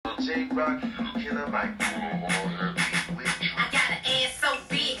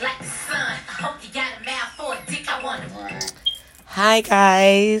Hi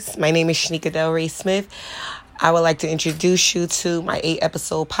guys, my name is Shanika Del Ray Smith. I would like to introduce you to my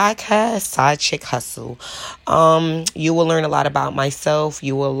 8-episode podcast, Side Chick Hustle. You will learn a lot about myself.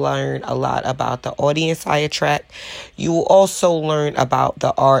 You will learn a lot about the audience I attract. You will also learn about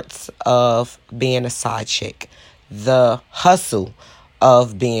the arts of being a side chick, the hustle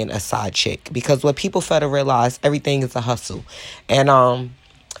of being a side chick. Because what people fail to realize, everything is a hustle. And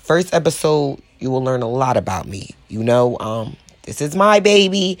first episode, you will learn a lot about me. This is my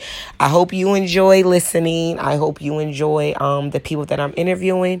baby. I hope you enjoy listening. I hope you enjoy the people that I'm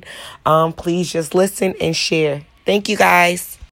interviewing. Please just listen and share. Thank you, guys.